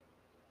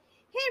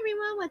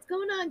everyone, what's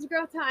going on? It's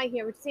your girl Ty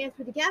here, which stands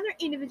for Together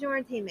Individual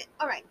Entertainment.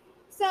 Alright,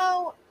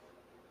 so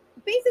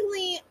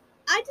basically,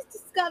 I just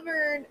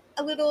discovered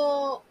a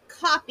little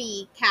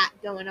copycat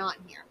going on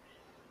here.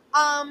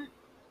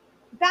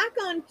 Back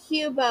on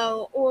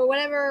Cubo, or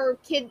whatever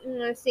kid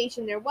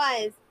station there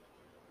was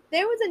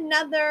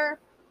another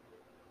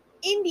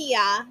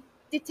India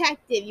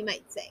detective, you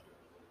might say.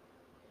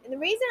 And the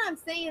reason I'm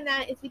saying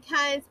that is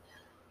because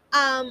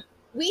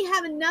we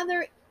have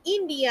another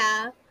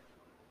India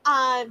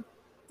uh,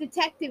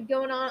 detective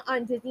going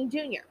on Disney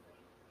Junior.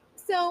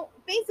 So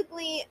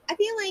basically, I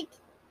feel like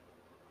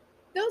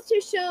those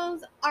two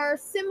shows are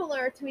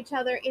similar to each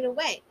other in a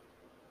way.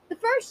 The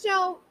first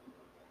show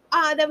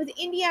that was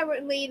India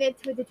related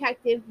to a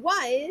detective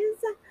was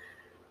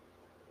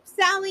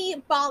Sally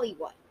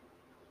Bollywood.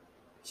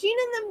 She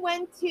and them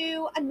went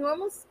to a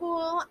normal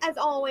school as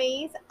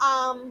always,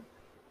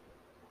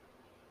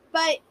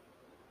 but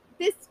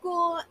this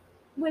school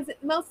was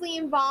mostly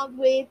involved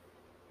with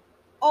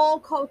all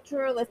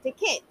culturalistic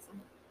kids.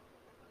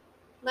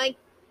 Like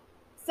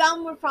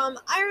some were from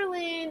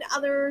Ireland,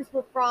 others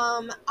were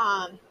from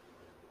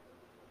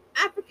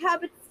Africa,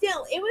 but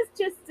still, it was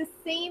just the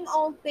same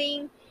old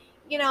thing,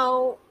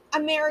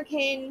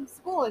 American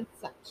school and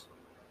such.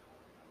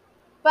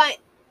 But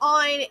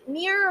on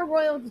Near a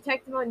Royal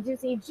Detective on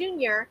Disney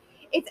Junior,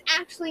 it's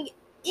actually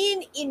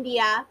in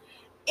India,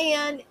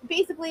 and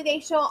basically they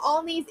show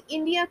all these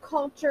India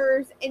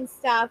cultures and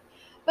stuff.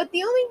 But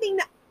the only thing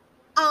that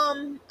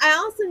I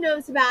also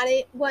noticed about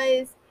it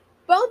was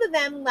both of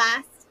them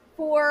last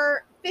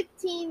for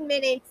 15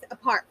 minutes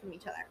apart from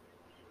each other.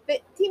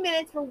 15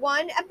 minutes for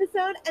one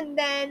episode and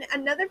then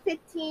another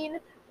 15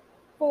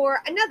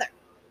 for another.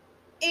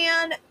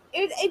 And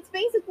it's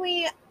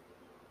basically,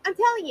 I'm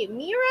telling you,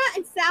 Mira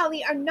and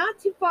Sally are not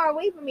too far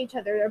away from each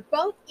other. They're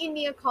both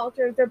Indian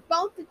cultures, they're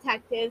both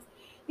detectives.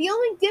 The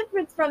only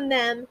difference from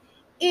them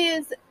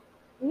is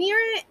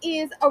Mira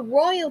is a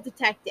royal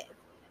detective.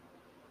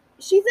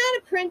 She's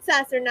not a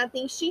princess or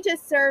nothing, she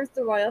just serves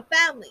the royal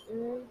family.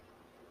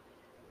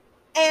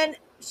 And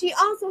she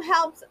also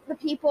helps the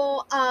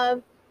people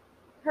of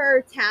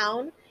her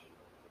town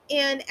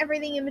and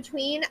everything in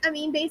between. I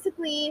mean,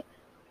 basically,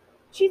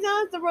 she's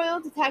known as the royal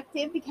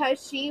detective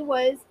because she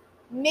was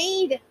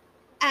made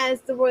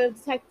as the royal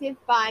detective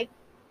by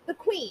the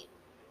queen.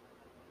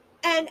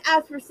 And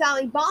as for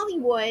Sally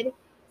Bollywood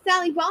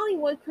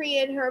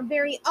created her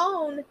very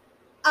own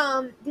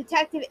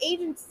detective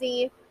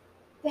agency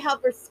to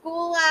help her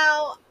school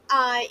out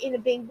in a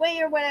big way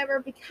or whatever,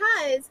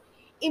 because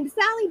in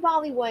Sally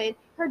Bollywood,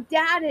 her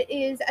dad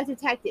is a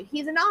detective.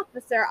 He's an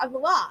officer of the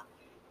law.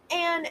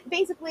 And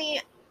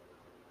basically,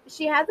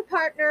 she has a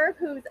partner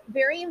who's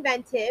very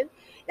inventive.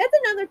 That's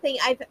another thing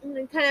I've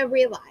kind of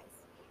realized.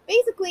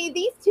 Basically,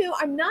 these two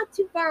are not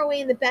too far away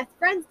in the best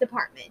friends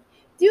department.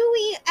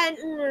 Dewey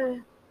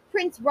and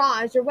Prince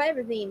Raj, or whatever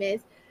his name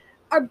is,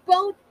 are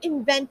both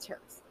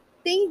inventors.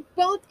 They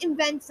both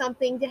invent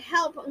something to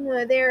help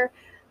their,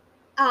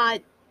 uh,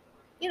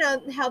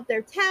 help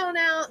their town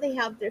out. They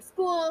help their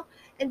school,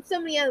 and so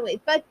many other ways.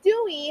 But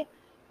Dewey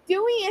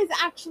is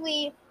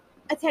actually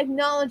a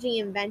technology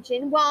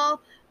invention,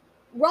 while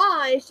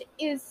Raj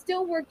is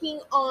still working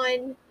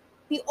on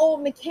the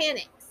old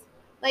mechanics,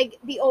 like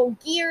the old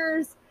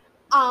gears,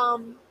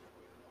 um,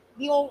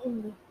 the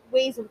old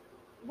ways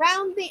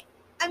around the.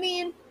 I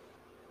mean,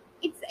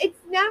 it's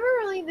never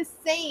really the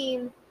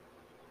same,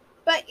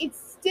 but it's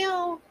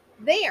still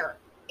there.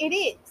 It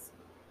is.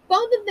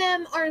 Both of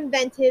them are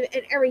inventive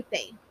and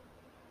everything.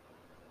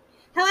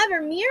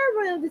 However, Mira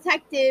Royal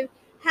Detective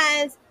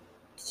has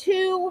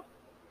two.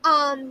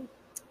 Oh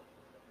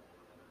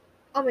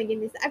my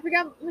goodness, I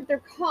forgot what they're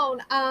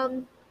called.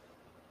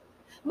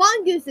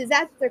 Mongooses,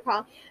 that's what they're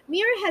called.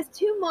 Mira has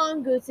two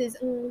mongooses,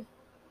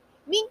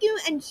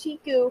 Miku and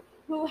Shiku,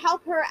 who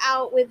help her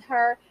out with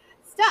her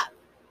stuff,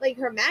 like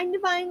her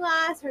magnifying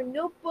glass, her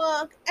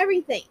notebook,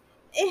 everything.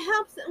 It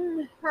helps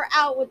her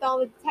out with all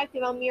the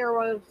detective on Mira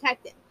Royal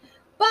Detective.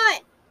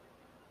 But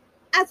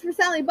as for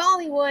Sally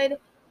Bollywood,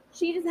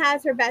 she just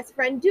has her best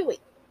friend Dewey.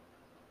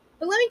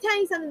 But let me tell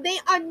you something, they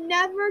are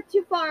never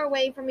too far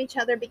away from each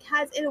other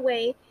because, in a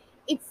way,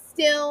 it's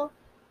still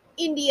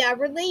India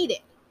related.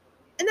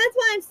 And that's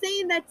why I'm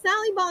saying that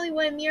Sally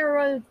Bollywood and Mira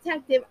Royal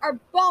Detective are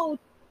both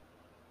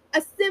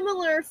a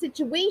similar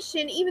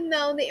situation, even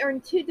though they are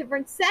in two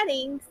different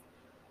settings.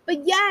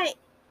 But yet,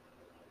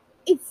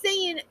 it's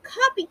saying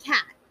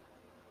copycat.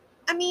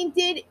 I mean,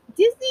 did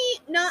Disney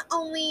not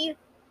only,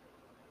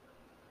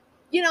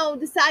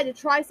 decide to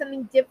try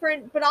something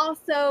different, but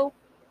also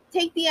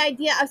take the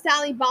idea of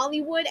Sally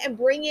Bollywood and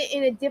bring it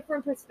in a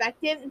different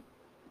perspective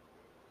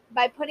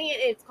by putting it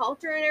in its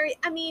culture and everything?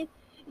 I mean,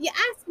 you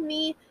ask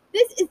me,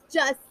 this is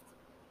just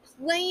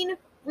plain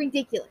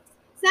ridiculous.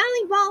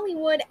 Sally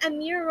Bollywood and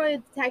Mira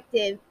Royal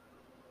Detective.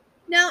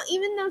 Now,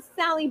 even though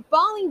Sally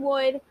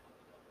Bollywood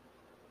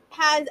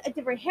has a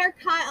different hair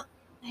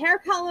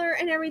color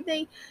and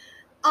everything,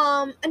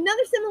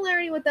 another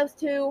similarity with those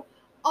two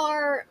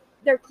are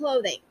their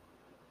clothing.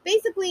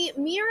 Basically,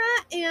 Mira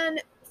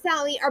and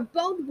Sally are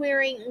both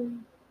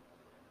wearing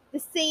the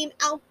same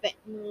outfit,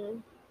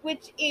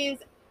 which is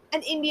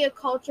an India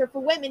culture for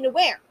women to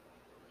wear.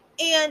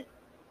 And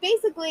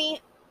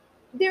basically,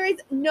 there is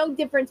no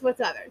difference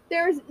whatsoever.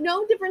 There is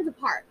no difference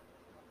apart,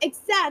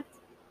 except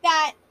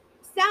that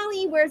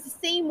Sally wears the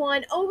same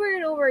one over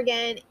and over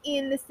again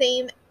in the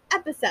same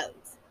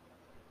episodes.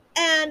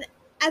 And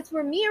as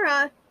for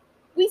Mira,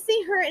 we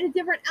see her in a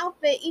different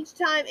outfit each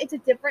time it's a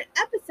different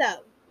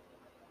episode.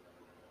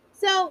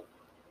 So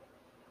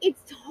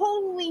it's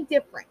totally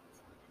different.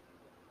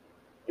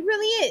 It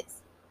really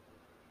is.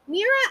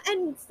 Mira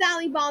and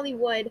Sally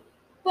Bollywood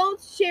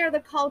both share the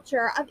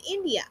culture of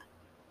India,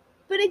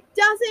 but it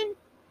doesn't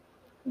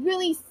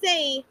really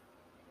say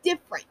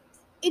different.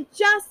 It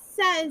just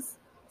says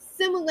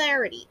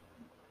similarity.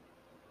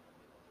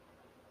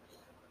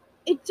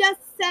 It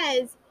just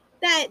says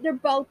that they're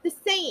both the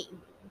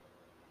same.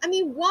 I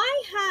mean,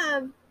 why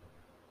have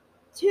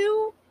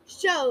two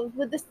shows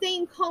with the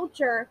same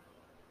culture,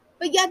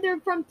 but yet they're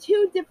from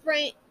two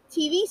different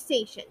TV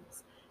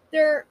stations?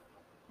 They're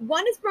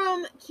one is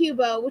from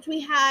Cuba, which we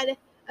had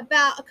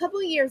about a couple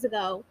of years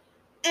ago,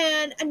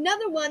 and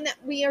another one that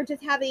we are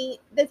just having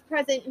this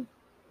present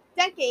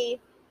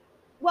decade,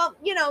 well,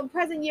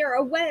 present year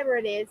or whatever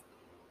it is,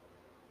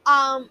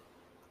 on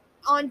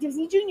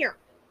Disney Junior.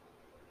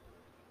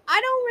 I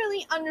don't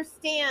really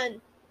understand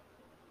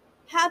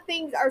how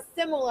things are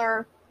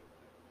similar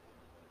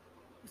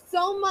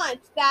so much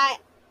that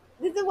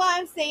this is why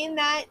I'm saying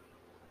that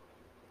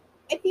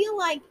I feel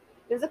like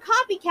there's a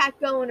copycat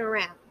going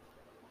around.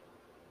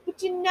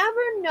 But you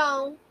never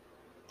know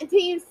until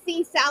you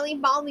see Sally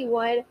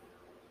Bollywood.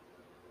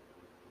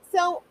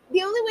 So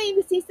the only way you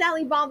can see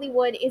Sally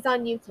Bollywood is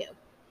on YouTube.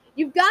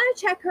 You've got to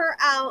check her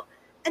out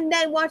and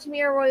then watch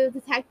Mira Royal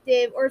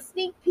Detective or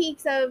sneak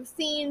peeks of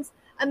scenes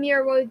of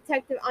Mira Royal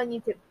Detective on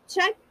YouTube.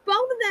 Check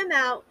both of them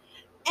out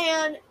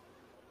and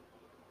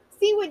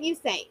see what you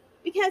say.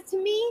 Because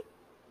to me,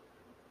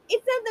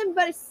 it's nothing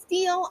but a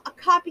steal, a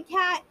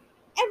copycat,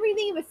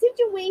 everything of a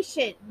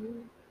situation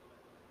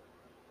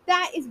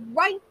that is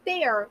right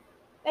there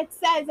that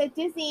says that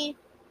Disney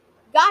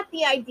got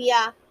the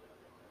idea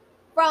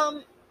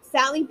from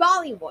Sally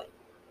Bollywood.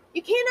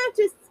 You cannot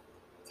just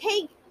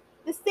take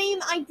the same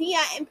idea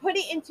and put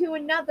it into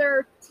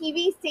another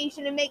TV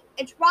station and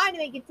try to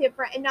make it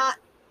different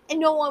and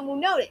no one will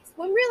notice.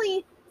 When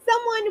really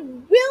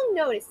someone will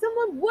notice.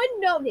 Someone would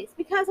notice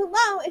because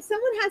hello, if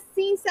someone has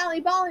seen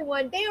Sally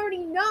Bollywood, they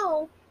already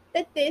know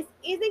that this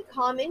is a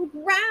common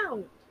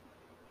ground.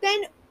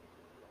 Then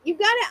you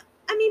gotta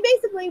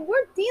basically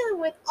we're dealing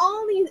with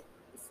all these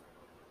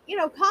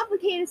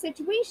complicated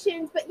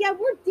situations, but yeah,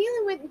 we're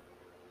dealing with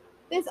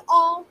this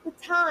all the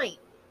time.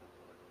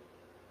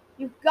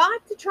 You've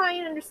got to try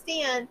and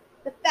understand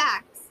the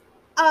facts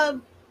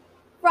of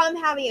from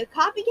having a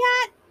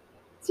copycat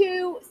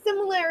to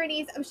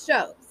similarities of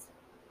shows.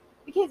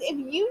 Because if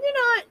you do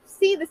not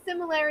see the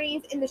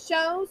similarities in the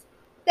shows,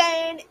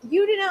 then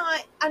you do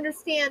not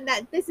understand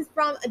that this is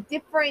from a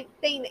different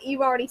thing that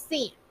you've already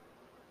seen.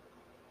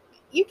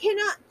 You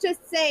cannot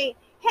just say,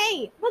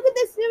 hey, look at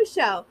this new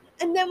show.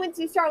 And then once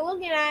you start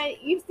looking at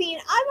it,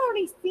 I've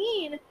already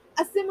seen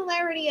a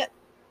similarity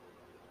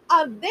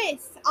of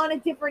this on a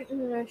different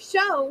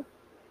show.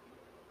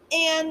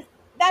 And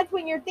that's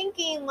when you're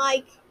thinking,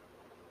 like,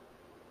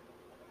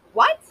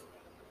 what?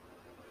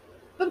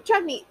 But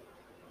trust me,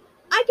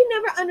 I can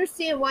never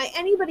understand why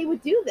anybody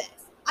would do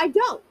this. I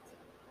don't.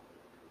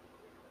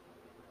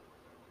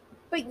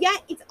 But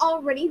yet, it's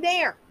already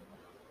there.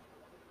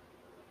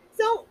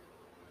 So,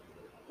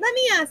 let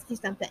me ask you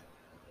something.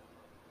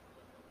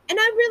 And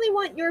I really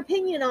want your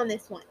opinion on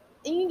this one.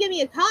 And you can give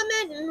me a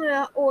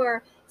comment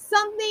or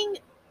something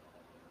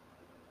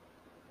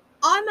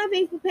on my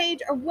Facebook page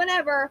or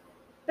whatever,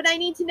 but I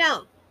need to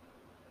know.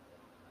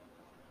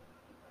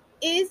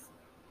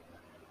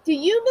 Do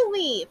you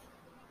believe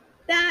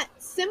that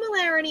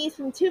similarities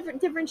from two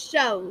different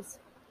shows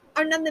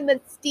are nothing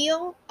but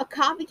steal, a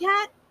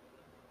copycat?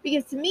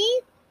 Because to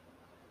me,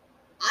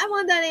 I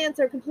want that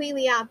answer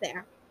completely out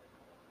there.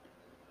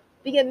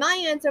 Because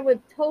my answer would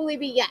totally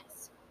be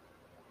yes.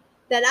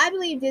 That I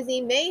believe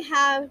Disney may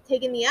have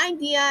taken the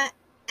idea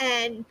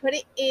and put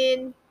it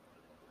in,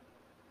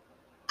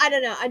 I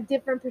don't know, a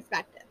different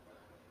perspective.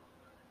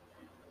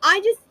 I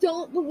just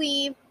don't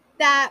believe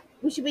that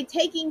we should be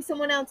taking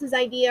someone else's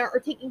idea or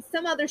taking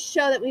some other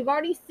show that we've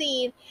already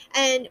seen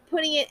and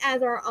putting it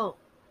as our own.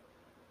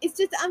 It's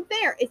just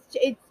unfair. It's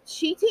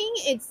cheating.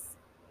 It's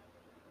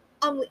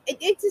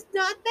just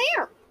not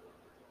there.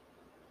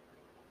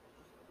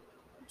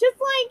 Just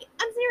like,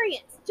 I'm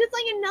serious. Just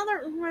like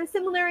another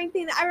similar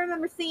thing that I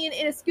remember seeing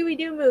in a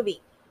Scooby-Doo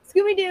movie.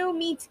 Scooby-Doo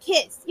meets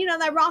Kiss. You know,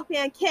 that rock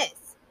band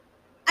Kiss.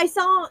 I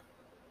saw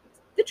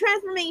the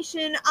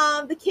transformation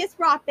of the Kiss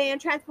rock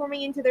band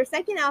transforming into their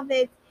second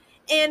outfits,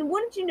 and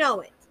wouldn't you know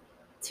it,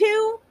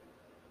 2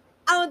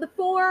 out of the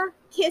 4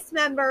 Kiss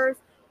members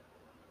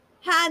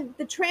had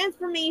the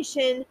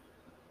transformation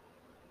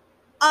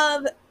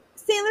of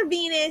Sailor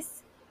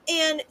Venus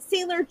and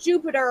Sailor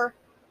Jupiter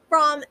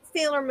from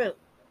Sailor Moon.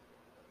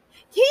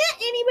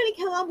 Can't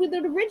anybody come up with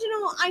an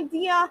original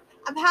idea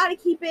of how to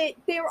keep it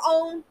their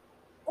own?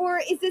 Or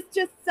is this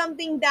just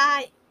something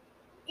that,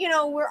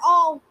 we're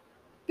all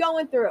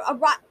going through?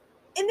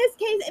 In this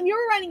case, if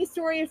you're writing a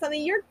story or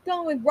something, you're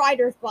going with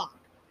writer's block,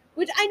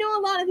 which I know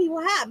a lot of people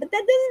have, but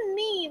that doesn't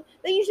mean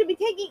that you should be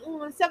taking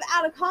stuff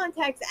out of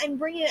context and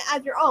bringing it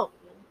as your own.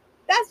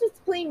 That's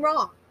just plain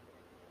wrong.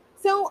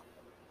 So,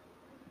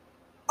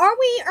 are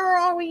we or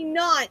are we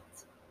not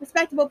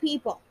respectable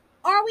people?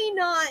 Are we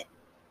not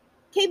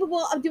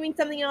capable of doing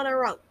something on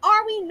our own?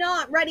 Are we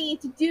not ready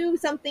to do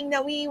something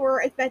that we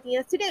were expecting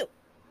us to do?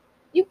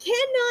 You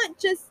cannot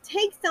just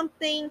take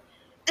something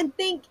and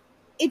think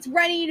it's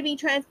ready to be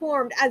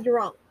transformed as your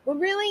own. But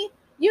really,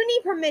 you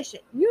need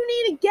permission. You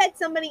need to get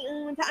somebody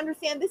to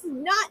understand this is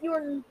not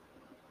your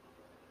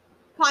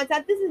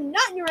concept, this is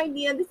not your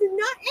idea, this is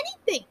not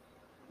anything.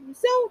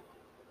 So,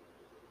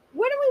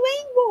 what are we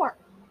waiting for?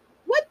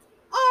 What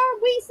are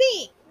we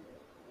seeing?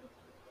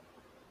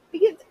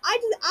 Because I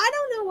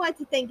don't know what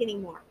to think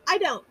anymore. I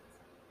don't.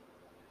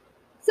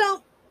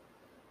 So,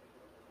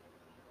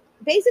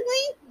 basically,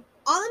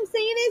 all I'm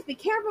saying is be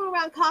careful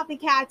around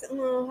copycats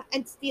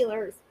and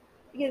stealers,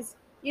 because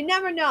you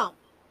never know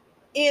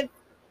if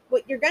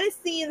what you're going to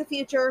see in the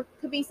future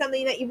could be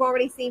something that you've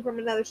already seen from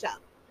another show.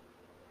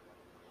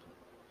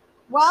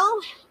 Well,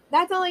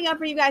 that's all I got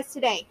for you guys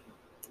today.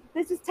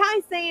 This is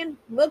Ty saying,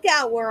 look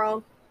out,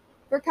 world,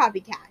 for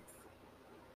copycats.